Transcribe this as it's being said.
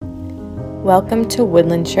Welcome to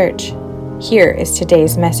Woodland Church. Here is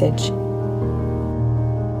today's message.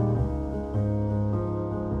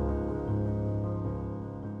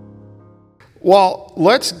 Well,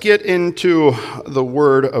 let's get into the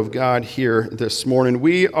Word of God here this morning.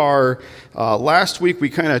 Last week we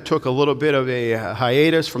kind of took a little bit of a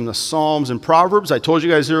hiatus from the Psalms and Proverbs. I told you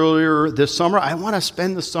guys earlier this summer, I want to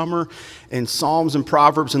spend the summer in Psalms and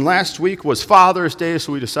Proverbs. And last week was Father's Day,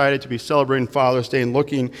 so we decided to be celebrating Father's Day and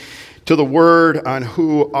looking to the Word on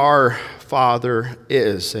who our Father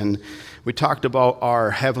is. And we talked about our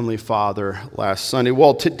Heavenly Father last Sunday.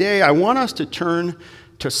 Well, today I want us to turn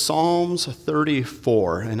to Psalms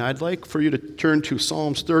 34, and I'd like for you to turn to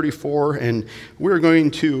Psalms 34, and we're going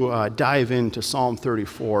to dive into Psalm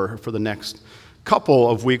 34 for the next couple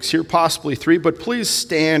of weeks here, possibly 3, but please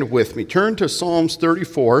stand with me. Turn to Psalms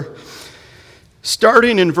 34,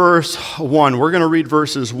 starting in verse 1. We're going to read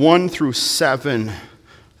verses 1 through 7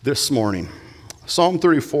 this morning. Psalm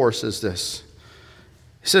 34 says this.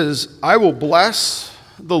 It says, I will bless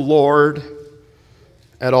the Lord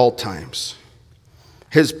at all times.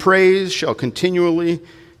 His praise shall continually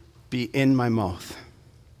be in my mouth.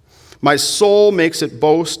 My soul makes it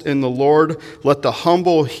boast in the Lord. Let the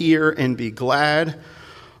humble hear and be glad.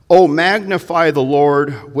 Oh, magnify the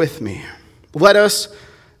Lord with me. Let us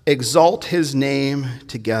exalt his name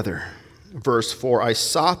together. Verse 4, I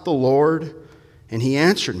sought the Lord, and he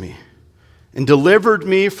answered me and delivered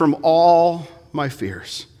me from all my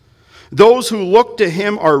fears. Those who look to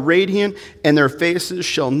him are radiant, and their faces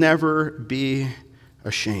shall never be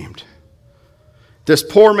ashamed. This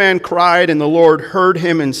poor man cried, and the Lord heard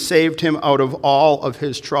him and saved him out of all of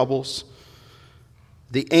his troubles.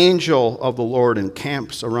 The angel of the Lord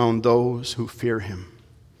encamps around those who fear him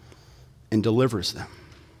and delivers them.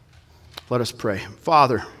 Let us pray.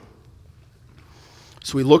 Father,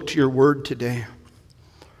 as we look to your word today,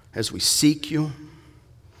 as we seek you,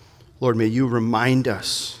 Lord, may you remind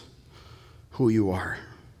us who you are.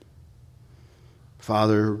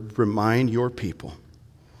 Father, remind your people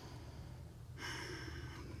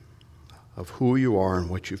of who you are and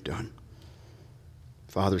what you've done.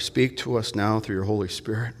 Father, speak to us now through your Holy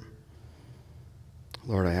Spirit.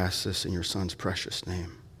 Lord, I ask this in your Son's precious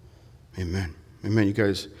name. Amen. Amen. You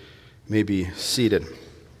guys may be seated.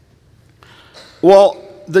 Well,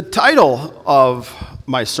 the title of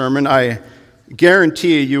my sermon, I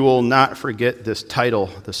guarantee you will not forget this title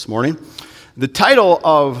this morning. The title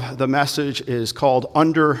of the message is called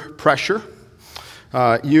Under Pressure.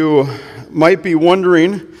 You might be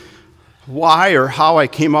wondering why or how I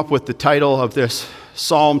came up with the title of this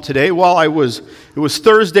psalm today. Well, it was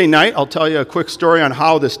Thursday night. I'll tell you a quick story on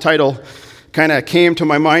how this title kind of came to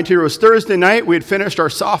my mind here. It was Thursday night. We had finished our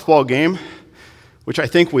softball game, which I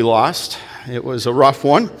think we lost. It was a rough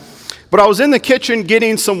one. But I was in the kitchen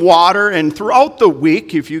getting some water, and throughout the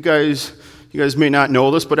week, if you guys may not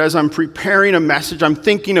know this, but as I'm preparing a message, I'm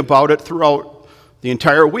thinking about it throughout the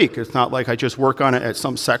entire week. It's not like I just work on it at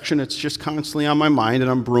some section. It's just constantly on my mind,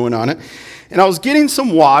 and I'm brewing on it. And I was getting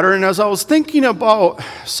some water, and as I was thinking about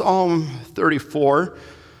Psalm 34,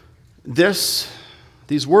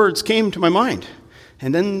 these words came to my mind.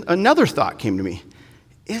 And then another thought came to me.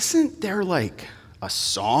 Isn't there like a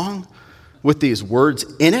song with these words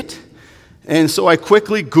in it? And so I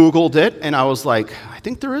quickly Googled it, and I was like, I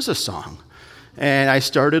think there is a song. And I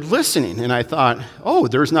started listening, and I thought, oh,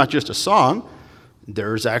 there's not just a song.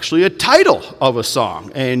 There's actually a title of a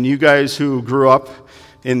song. And you guys who grew up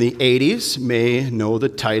in the 80s may know the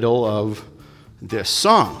title of this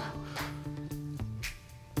song.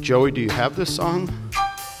 Joey, do you have this song?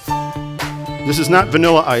 This is not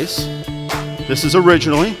Vanilla Ice. This is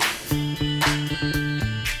originally.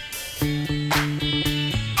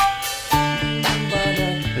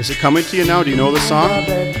 Is it coming to you now? Do you know the song?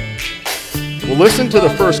 Well, listen to the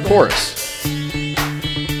first chorus.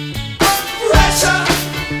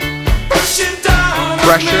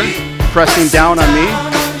 Pressure, pressing down on me,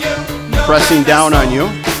 pressing down on you.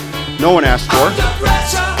 No one asked for.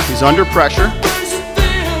 He's under pressure.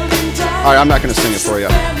 All right, I'm not going to sing it for you.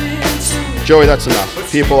 Joey, that's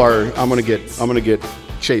enough. I'm going to get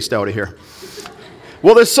chased out of here.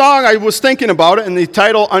 Well, this song, I was thinking about it, and the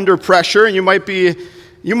title, Under Pressure, and you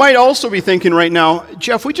might also be thinking right now,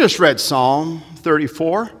 Jeff, we just read Psalm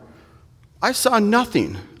 34. I saw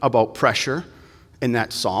nothing about pressure in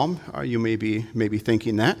that psalm. You may be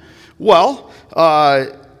thinking that. Well,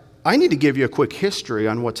 I need to give you a quick history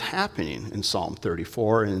on what's happening in Psalm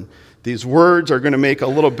 34, and these words are going to make a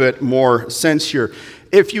little bit more sense here.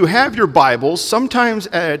 If you have your Bibles, sometimes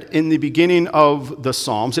in the beginning of the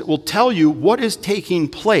Psalms, it will tell you what is taking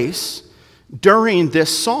place during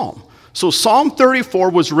this psalm. So Psalm 34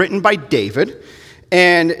 was written by David.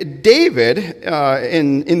 And David,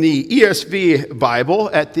 in the ESV Bible,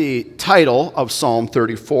 at the title of Psalm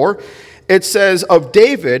 34, it says of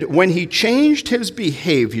David, when he changed his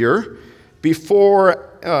behavior before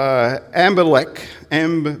Abimelech.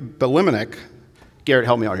 Garrett,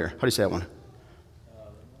 help me out here. How do you say that one?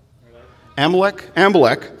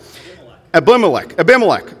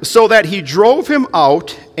 Abimelech, so that he drove him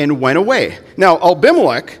out and went away. Now,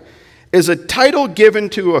 Abimelech is a title given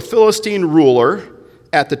to a Philistine ruler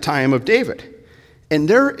at the time of David. And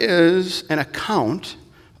there is an account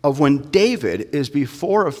of when David is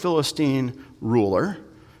before a Philistine ruler,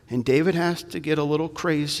 and David has to get a little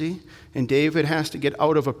crazy, and David has to get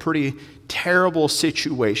out of a pretty terrible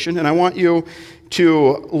situation. And I want you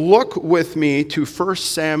to look with me to 1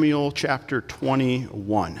 Samuel chapter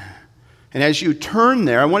 21. And as you turn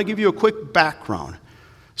there, I want to give you a quick background.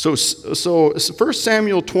 So 1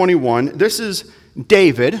 Samuel 21, this is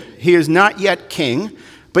David. He is not yet king,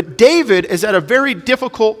 but David is at a very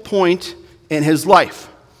difficult point in his life.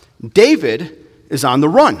 David is on the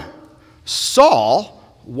run. Saul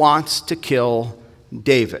wants to kill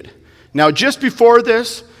David. Now, just before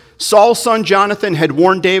this, Saul's son Jonathan had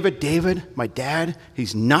warned David, David, my dad,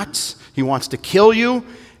 he's nuts. He wants to kill you.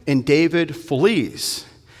 And David flees.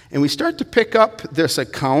 And we start to pick up this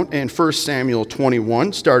account in 1 Samuel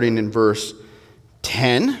 21, starting in verse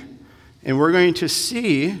 10. And we're going to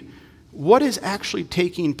see what is actually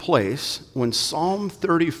taking place when Psalm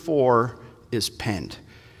 34 is penned.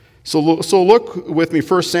 So look with me,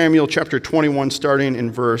 1 Samuel chapter 21, starting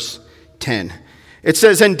in verse 10. It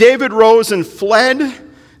says, And David rose and fled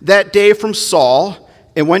that day from Saul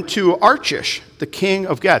and went to Achish, the king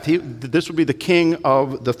of Gath. This would be the king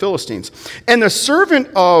of the Philistines. And the servant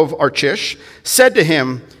of Achish said to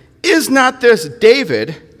him, Is not this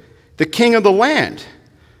David, the king of the land?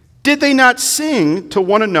 Did they not sing to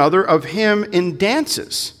one another of him in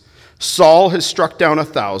dances? Saul has struck down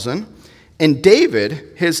 1,000, and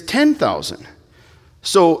David his 10,000.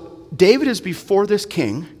 So David is before this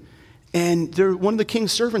king, and one of the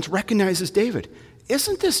king's servants recognizes David.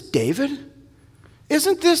 Isn't this David?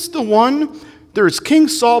 Isn't this the one? There's King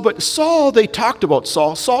Saul, but Saul, they talked about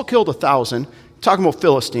Saul. Saul killed 1,000, talking about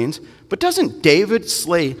Philistines. But doesn't David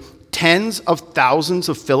slay tens of thousands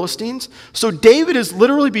of Philistines? So David is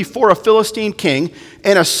literally before a Philistine king,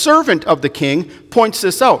 and a servant of the king points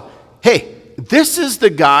this out. Hey, this is the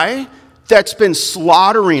guy that's been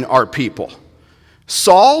slaughtering our people.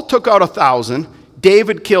 Saul took out 1,000,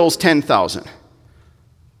 David kills 10,000.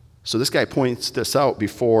 So this guy points this out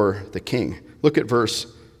before the king. Look at verse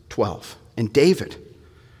 12. And David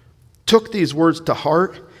took these words to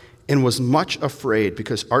heart and was much afraid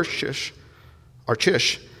because Achish,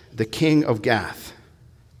 the king of Gath,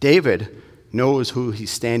 David knows who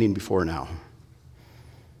he's standing before now.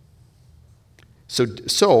 So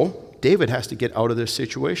David has to get out of this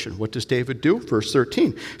situation. What does David do? Verse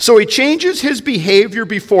 13. So he changes his behavior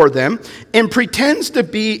before them and pretends to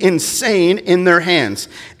be insane in their hands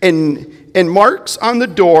and marks on the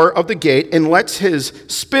door of the gate and lets his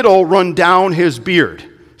spittle run down his beard.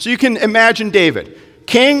 So you can imagine David.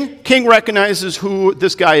 King recognizes who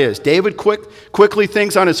this guy is. David quickly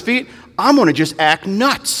thinks on his feet, I'm going to just act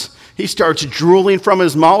nuts. He starts drooling from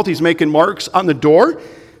his mouth. He's making marks on the door.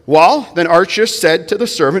 Well, then Achish said to the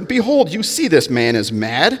servant, Behold, you see this man is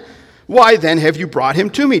mad. Why then have you brought him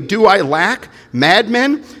to me? Do I lack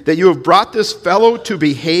madmen that you have brought this fellow to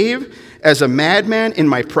behave as a madman in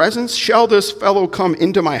my presence? Shall this fellow come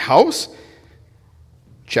into my house?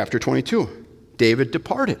 Chapter 22. David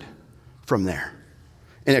departed from there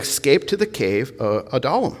and escaped to the cave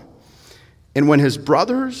Adullam. And when his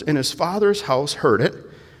brothers in his father's house heard it,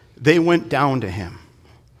 they went down to him.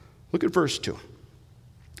 Look at verse 2.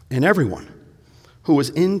 And everyone who was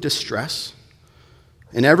in distress,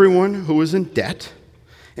 and everyone who was in debt,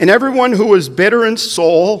 and everyone who was bitter in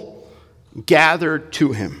soul gathered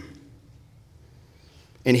to him.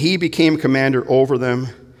 And he became commander over them,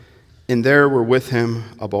 and there were with him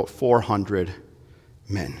about 400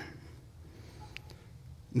 men.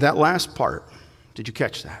 That last part, did you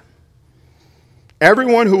catch that?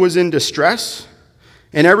 Everyone who was in distress,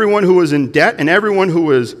 and everyone who was in debt, and everyone who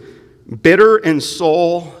was bitter in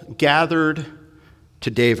soul gathered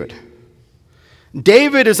to David.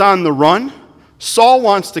 David is on the run. Saul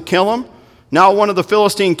wants to kill him. Now one of the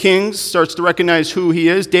Philistine kings starts to recognize who he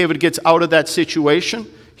is. David gets out of that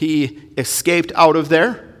situation. He escaped out of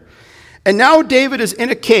there. And now David is in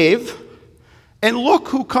a cave, and look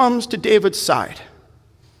who comes to David's side.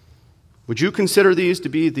 Would you consider these to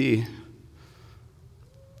be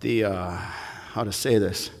the how to say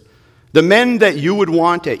this? The men that you would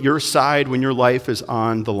want at your side when your life is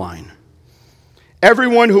on the line.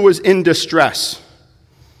 Everyone who was in distress,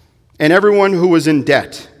 and everyone who was in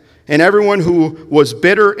debt, and everyone who was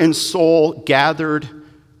bitter in soul gathered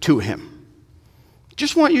to him.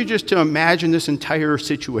 Just want you to imagine this entire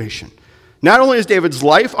situation. Not only is David's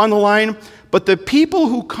life on the line, but the people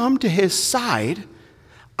who come to his side,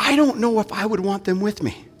 I don't know if I would want them with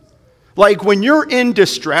me. Like when you're in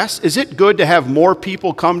distress, is it good to have more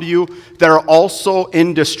people come to you that are also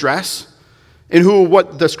in distress? And who,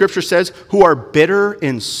 what the scripture says, who are bitter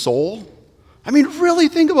in soul? I mean, really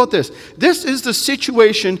think about this. This is the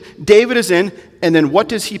situation David is in, and then what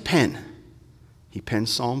does he pen? He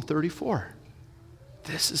pens Psalm 34.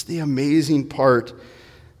 This is the amazing part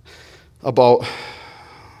about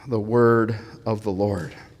the word of the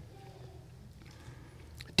Lord.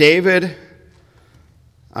 David,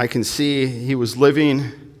 I can see he was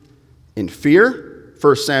living in fear.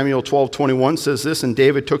 1 Samuel 12:21 says this, and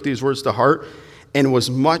David took these words to heart and was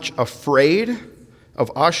much afraid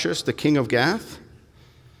of Achish, the king of Gath.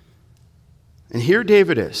 And here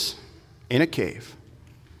David is, in a cave,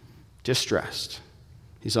 distressed.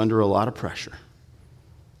 He's under a lot of pressure.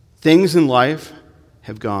 Things in life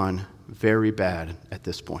have gone very bad at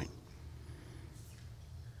this point.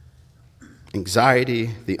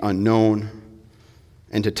 Anxiety, the unknown,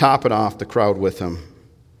 and to top it off, the crowd with him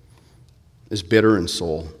is bitter in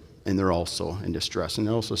soul, and they're also in distress. And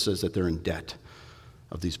it also says that they're in debt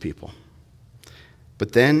of these people.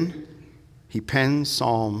 But then he pens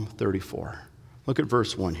Psalm 34. Look at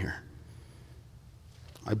verse 1 here.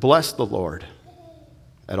 I bless the Lord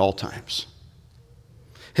at all times.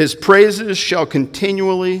 His praises shall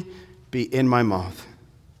continually be in my mouth.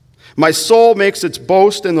 My soul makes its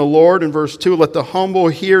boast in the Lord. In verse 2, let the humble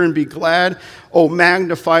hear and be glad. Oh,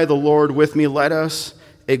 magnify the Lord with me. Let us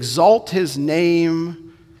exalt his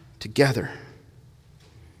name together.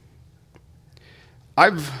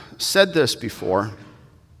 I've said this before,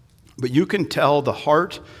 but you can tell the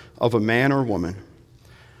heart of a man or woman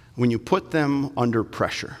when you put them under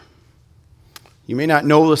pressure. You may not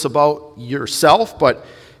know this about yourself, but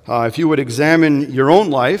if you would examine your own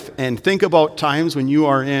life and think about times when you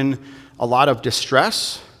are in a lot of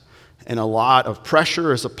distress and a lot of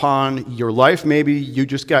pressure is upon your life. Maybe you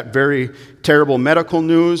just got very terrible medical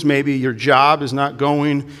news. Maybe your job is not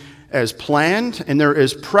going as planned, and there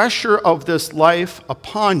is pressure of this life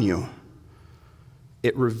upon you.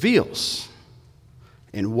 It reveals,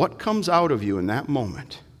 and what comes out of you in that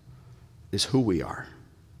moment is who we are.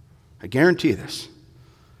 I guarantee this.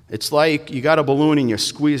 It's like you got a balloon and you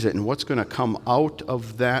squeeze it, and what's going to come out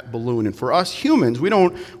of that balloon? And for us humans, we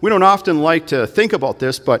don't often like to think about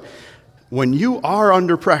this, but when you are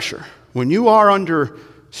under pressure, when you are under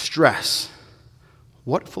stress,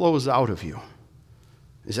 what flows out of you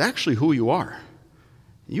is actually who you are.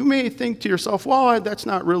 You may think to yourself, well, that's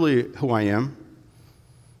not really who I am.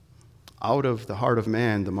 Out of the heart of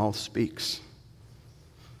man, the mouth speaks.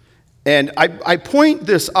 And I point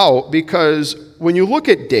this out because when you look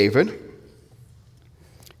at David,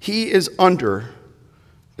 he is under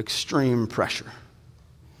extreme pressure.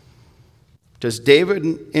 Does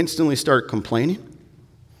David instantly start complaining?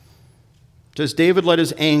 Does David let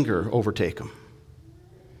his anger overtake him?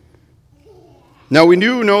 Now, we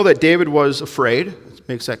do know that David was afraid. It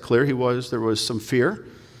makes that clear. There was some fear.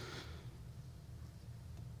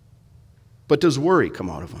 But does worry come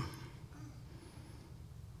out of him?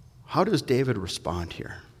 How does David respond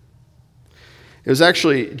here? It was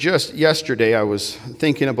actually just yesterday I was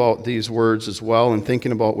thinking about these words as well and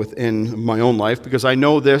thinking about within my own life, because I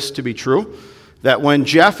know this to be true, that when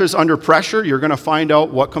Jeff is under pressure, you're going to find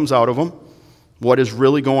out what comes out of him, what is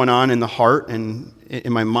really going on in the heart and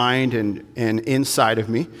in my mind and inside of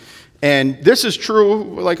me. And this is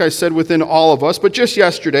true, like I said, within all of us. But just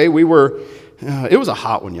yesterday, it was a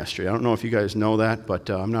hot one yesterday. I don't know if you guys know that, but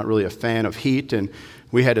I'm not really a fan of heat. And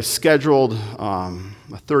we had a scheduled a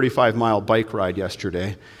 35-mile bike ride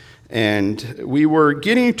yesterday. And we were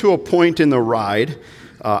getting to a point in the ride.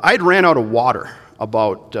 I'd ran out of water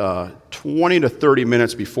about 20 to 30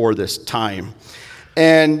 minutes before this time.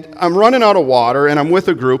 And I'm running out of water, and I'm with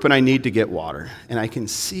a group, and I need to get water. And I can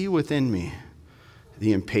see within me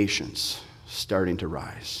the impatience starting to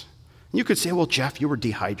rise. You could say, well, Jeff, you were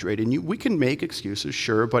dehydrated. And we can make excuses,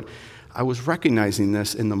 sure, but I was recognizing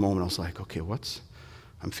this in the moment. I was like, okay,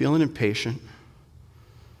 I'm feeling impatient.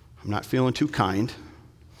 I'm not feeling too kind.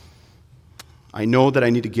 I know that I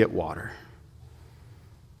need to get water.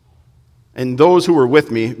 And those who were with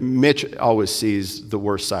me, Mitch always sees the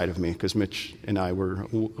worst side of me, because Mitch and I were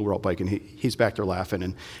out biking. He's back there laughing.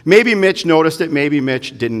 And maybe Mitch noticed it. Maybe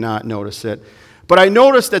Mitch did not notice it. But I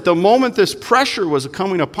noticed that the moment this pressure was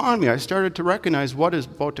coming upon me, I started to recognize what is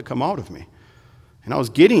about to come out of me. And I was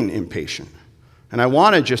getting impatient. And I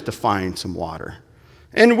wanted just to find some water.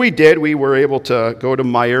 And we did. We were able to go to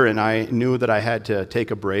Meijer, and I knew that I had to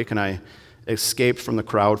take a break, and I escaped from the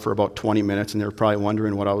crowd for about 20 minutes, and they were probably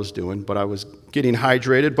wondering what I was doing, but I was getting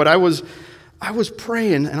hydrated. But I was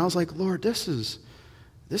praying, and I was like, Lord, this is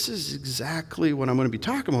exactly what I'm going to be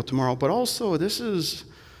talking about tomorrow, but also this is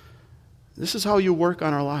how you work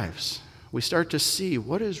on our lives. We start to see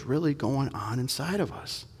what is really going on inside of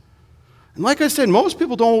us. And like I said, most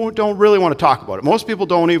people don't really want to talk about it. Most people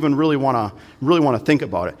don't even really want to think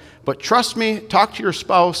about it. But trust me, talk to your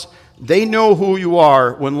spouse. They know who you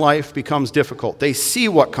are when life becomes difficult. They see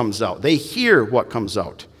what comes out. They hear what comes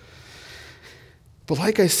out. But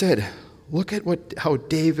like I said, look at how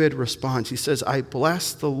David responds. He says, I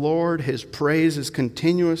bless the Lord. His praise is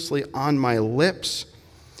continuously on my lips.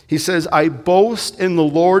 He says, I boast in the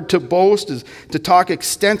Lord. To boast is to talk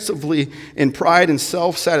extensively in pride and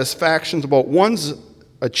self-satisfaction about one's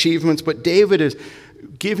achievements. But David is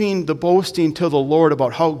giving the boasting to the Lord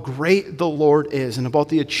about how great the Lord is and about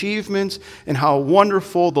the achievements and how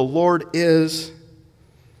wonderful the Lord is.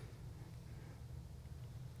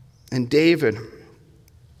 And David,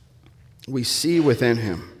 we see within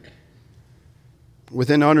him,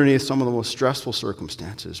 underneath some of the most stressful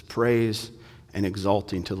circumstances, praise and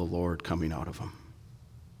exalting to the Lord coming out of him.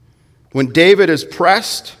 When David is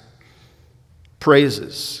pressed,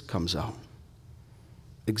 praises comes out.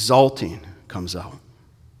 Exalting comes out.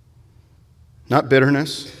 Not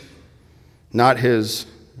bitterness, not his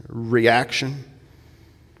reaction.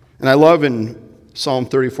 And I love in Psalm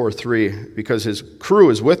 34:3, because his crew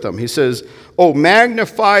is with him. He says, Oh,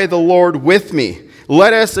 magnify the Lord with me.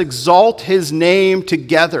 Let us exalt his name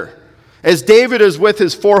together. As David is with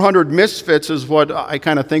his 400 misfits, is what I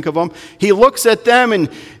kind of think of him. He looks at them, and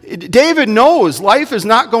David knows life is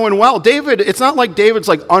not going well. It's not like David's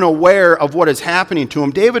like unaware of what is happening to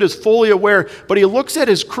him. David is fully aware, but he looks at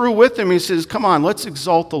his crew with him. He says, come on, let's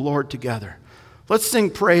exalt the Lord together. Let's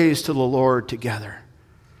sing praise to the Lord together.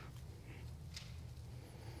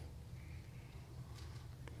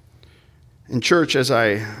 In church, as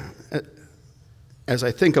I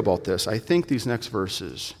think about this, I think these next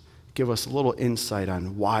verses give us a little insight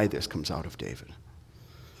on why this comes out of David.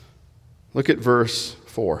 Look at verse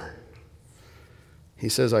 4. He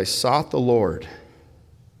says, I sought the Lord,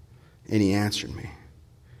 and he answered me,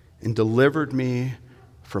 and delivered me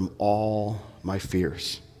from all my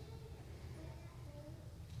fears.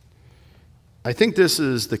 I think this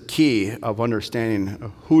is the key of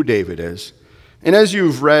understanding who David is. And as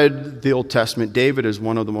you've read the Old Testament, David is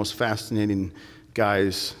one of the most fascinating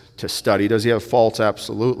guys to study. Does he have faults?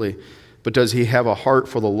 Absolutely. But does he have a heart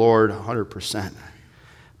for the Lord? 100%.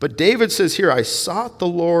 But David says here, I sought the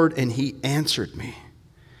Lord and he answered me.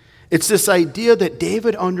 It's this idea that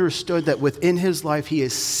David understood that within his life he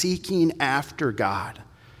is seeking after God.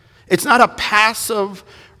 It's not a passive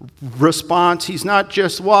response. He's not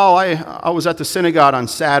just, well, I was at the synagogue on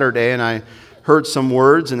Saturday and I heard some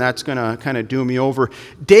words and that's going to kind of do me over.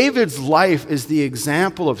 David's life is the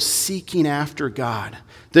example of seeking after God.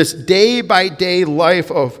 This day-by-day life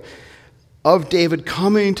of David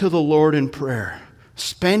coming to the Lord in prayer,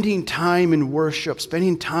 spending time in worship,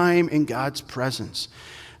 spending time in God's presence.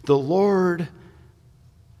 The Lord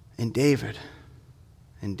and David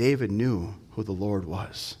knew who the Lord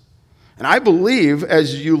was. And I believe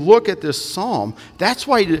as you look at this psalm, that's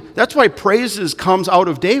why praises comes out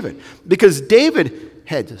of David. Because David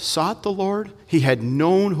had sought the Lord, he had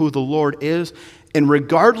known who the Lord is, and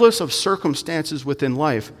regardless of circumstances within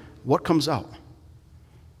life, what comes out?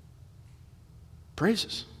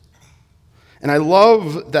 Praises. And I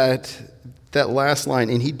love that last line,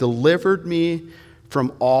 and he delivered me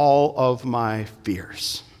from all of my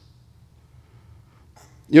fears.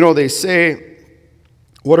 You know, they say,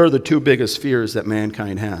 what are the two biggest fears that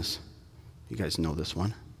mankind has? You guys know this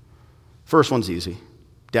one. First one's easy.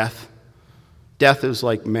 Death. Death is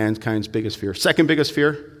like mankind's biggest fear. Second biggest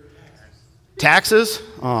fear? Taxes?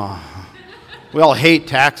 Oh, we all hate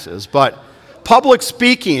taxes, but public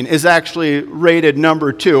speaking is actually rated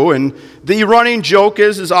number 2. And the running joke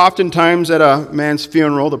is oftentimes at a man's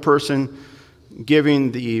funeral, the person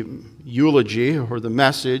giving the eulogy or the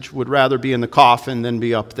message would rather be in the coffin than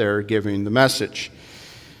be up there giving the message.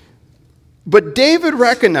 But David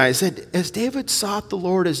recognized that as David sought the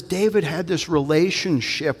Lord, as David had this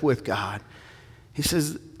relationship with God, he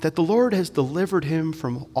says that the Lord has delivered him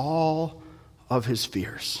from all of his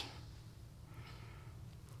fears.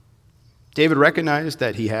 David recognized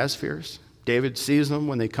that he has fears. David sees them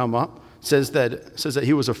when they come up. says that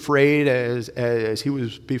he was afraid as he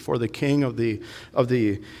was before the king of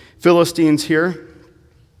the Philistines here.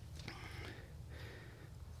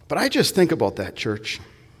 But I just think about that, church.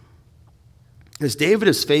 As David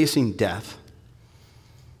is facing death,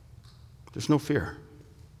 there's no fear.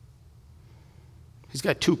 He's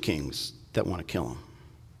got two kings that want to kill him.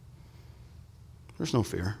 There's no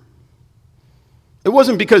fear. It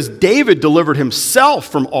wasn't because David delivered himself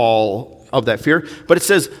from all of that fear, but it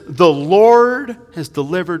says, the Lord has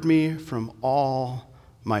delivered me from all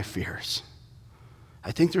my fears.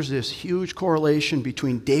 I think there's this huge correlation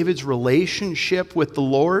between David's relationship with the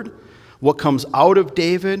Lord, what comes out of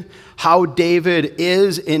David, how David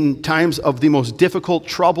is in times of the most difficult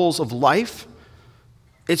troubles of life.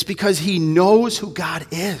 It's because he knows who God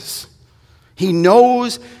is. He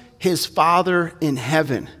knows his Father in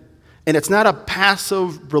heaven. And it's not a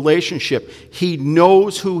passive relationship. He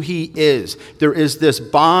knows who he is. There is this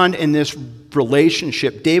bond in this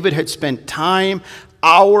relationship. David had spent time,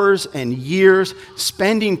 hours and years,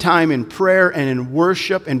 spending time in prayer and in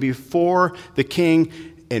worship and before the king.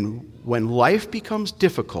 And when life becomes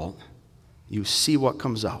difficult, you see what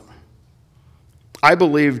comes out. I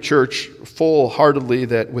believe, church, full-heartedly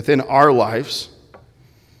that within our lives,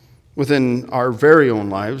 within our very own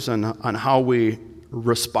lives, and on how we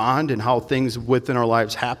respond and how things within our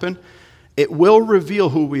lives happen, it will reveal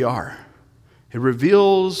who we are. It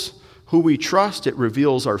reveals who we trust. It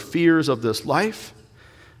reveals our fears of this life.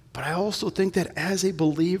 But I also think that as a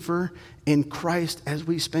believer in Christ, as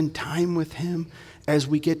we spend time with him, as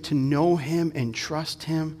we get to know him and trust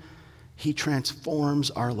him, he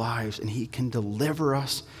transforms our lives and he can deliver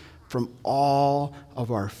us from all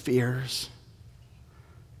of our fears.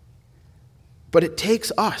 But it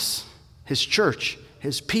takes us, his church,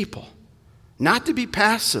 his people, not to be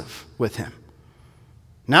passive with him.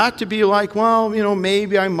 Not to be like, well,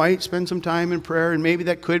 maybe I might spend some time in prayer and maybe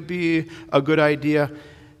that could be a good idea.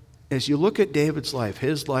 As you look at David's life,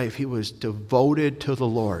 his life, he was devoted to the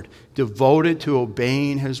Lord, devoted to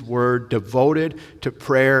obeying his word, devoted to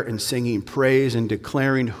prayer and singing praise and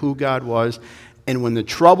declaring who God was. And when the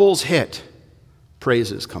troubles hit,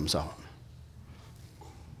 praises comes out.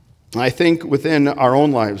 I think within our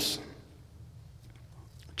own lives,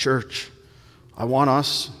 church, I want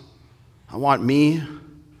us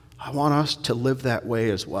to live that way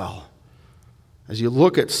as well. As you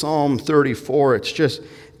look at Psalm 34, it's just,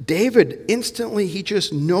 David instantly, he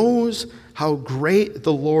just knows how great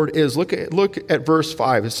the Lord is. Look at verse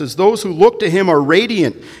 5. It says, those who look to him are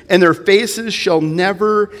radiant, and their faces shall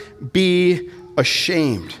never be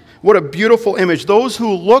ashamed. What a beautiful image. Those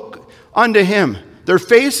who look unto him, their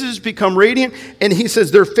faces become radiant, and he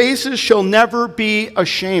says their faces shall never be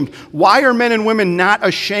ashamed. Why are men and women not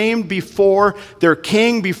ashamed before their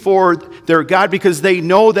king, before their God? Because they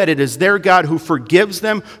know that it is their God who forgives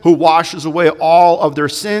them, who washes away all of their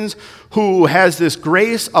sins, who has this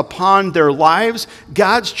grace upon their lives.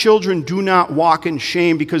 God's children do not walk in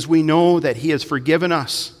shame because we know that he has forgiven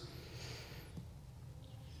us.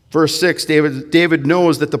 Verse 6, David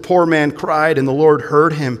knows that the poor man cried and the Lord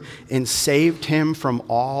heard him and saved him from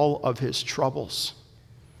all of his troubles.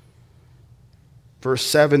 Verse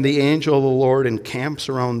 7, the angel of the Lord encamps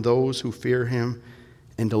around those who fear him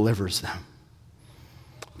and delivers them.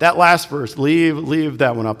 That last verse, leave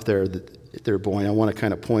that one up there, Boyne. I want to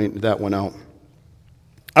kind of point that one out.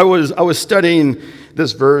 I was studying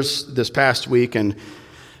this verse this past week, and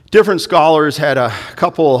different scholars had a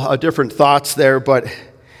couple of different thoughts there, but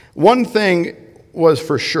one thing was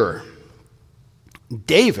for sure.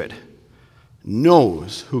 David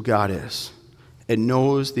knows who God is and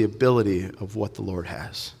knows the ability of what the Lord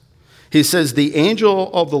has. He says, the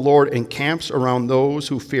angel of the Lord encamps around those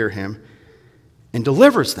who fear him and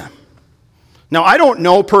delivers them. Now, I don't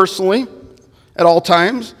know personally at all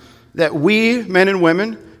times that we, men and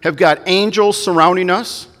women, have got angels surrounding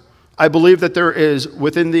us. I believe that there is,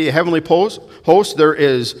 within the heavenly host, there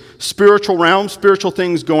is spiritual realms, spiritual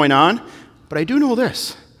things going on. But I do know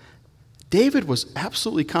this. David was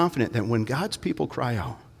absolutely confident that when God's people cry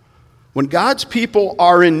out, when God's people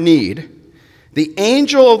are in need, the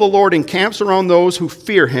angel of the Lord encamps around those who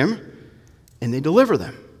fear him, and they deliver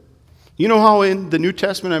them. You know how in the New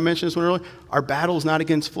Testament, I mentioned this one earlier, our battle is not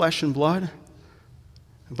against flesh and blood?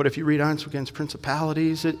 But if you read on, it's against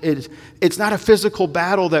principalities. It's not a physical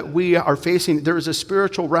battle that we are facing. There is a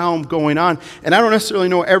spiritual realm going on. And I don't necessarily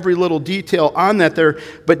know every little detail on that there,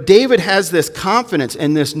 but David has this confidence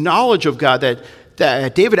and this knowledge of God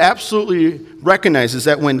that David absolutely recognizes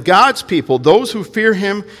that when God's people, those who fear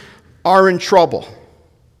him, are in trouble,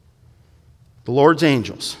 the Lord's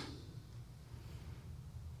angels,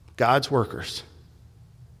 God's workers,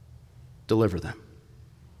 deliver them.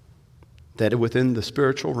 That within the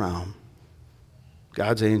spiritual realm,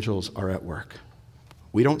 God's angels are at work.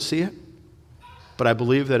 We don't see it, but I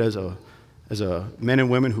believe that as a men and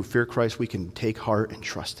women who fear Christ, we can take heart and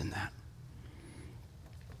trust in that.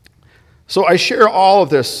 So I share all of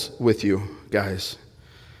this with you, guys,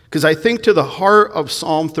 because I think to the heart of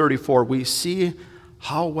Psalm 34, we see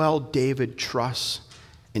how well David trusts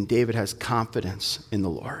and David has confidence in the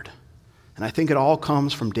Lord. And I think it all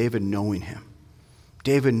comes from David knowing him.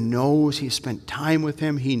 David knows he spent time with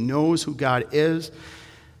him. He knows who God is.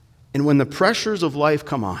 And when the pressures of life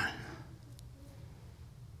come on,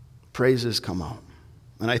 praises come out.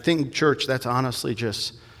 And I think, church, that's honestly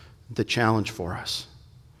just the challenge for us.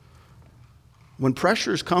 When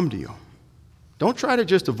pressures come to you, don't try to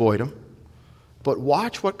just avoid them, but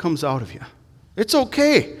watch what comes out of you. It's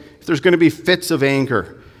okay if there's going to be fits of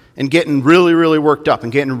anger and getting really, really worked up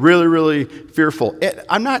and getting really, really fearful.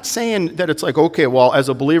 I'm not saying that it's like, okay, well, as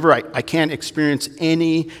a believer, I can't experience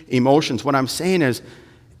any emotions. What I'm saying is,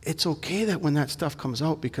 it's okay that when that stuff comes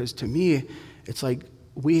out, because to me, it's like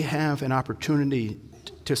we have an opportunity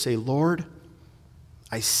to say, Lord,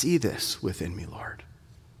 I see this within me, Lord.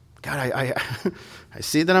 God, I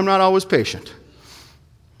see that I'm not always patient.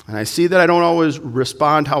 And I see that I don't always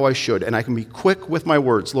respond how I should. And I can be quick with my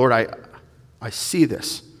words. Lord, I see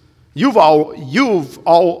this. You've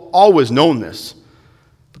always known this.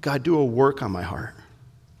 But God, do a work on my heart.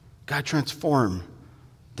 God, transform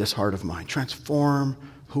this heart of mine. Transform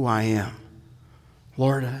who I am.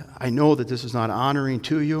 Lord, I know that this is not honoring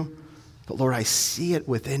to you, but Lord, I see it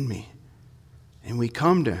within me. And we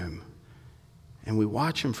come to him and we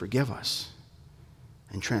watch him forgive us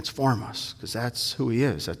and transform us, because that's who he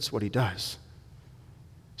is. That's what he does.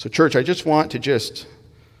 So church, I just want to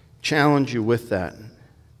challenge you with that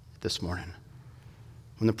this morning.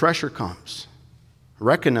 When the pressure comes,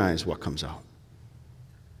 recognize what comes out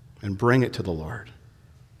and bring it to the Lord.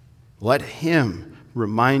 Let him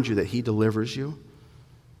remind you that he delivers you,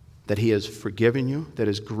 that he has forgiven you, that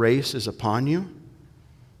his grace is upon you,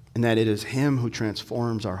 and that it is him who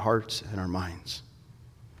transforms our hearts and our minds.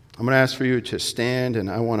 I'm going to ask for you to stand, and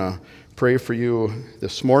I want to pray for you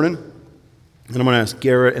this morning. And I'm going to ask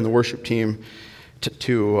Garrett and the worship team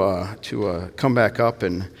to come back up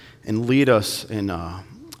and lead us in,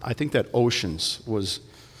 I think that oceans was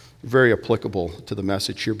very applicable to the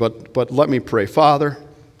message here. But let me pray. Father,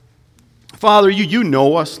 you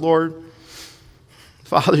know us, Lord.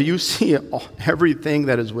 Father, you see everything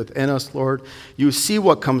that is within us, Lord. You see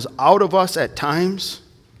what comes out of us at times.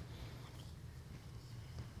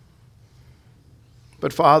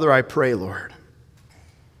 But Father, I pray, Lord,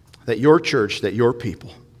 that your church, that your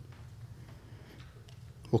people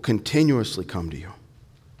will continuously come to you,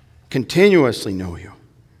 continuously know you.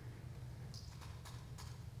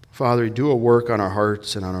 Father, do a work on our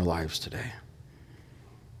hearts and on our lives today.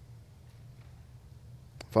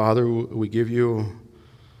 Father, we give you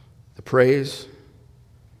the praise.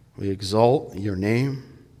 We exalt your name.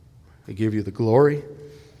 We give you the glory.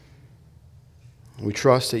 We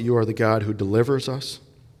trust that you are the God who delivers us.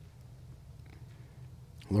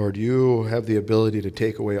 Lord, you have the ability to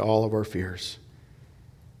take away all of our fears.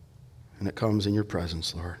 And it comes in your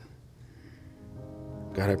presence, Lord.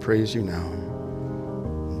 God, I praise you now.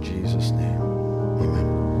 In Jesus' name.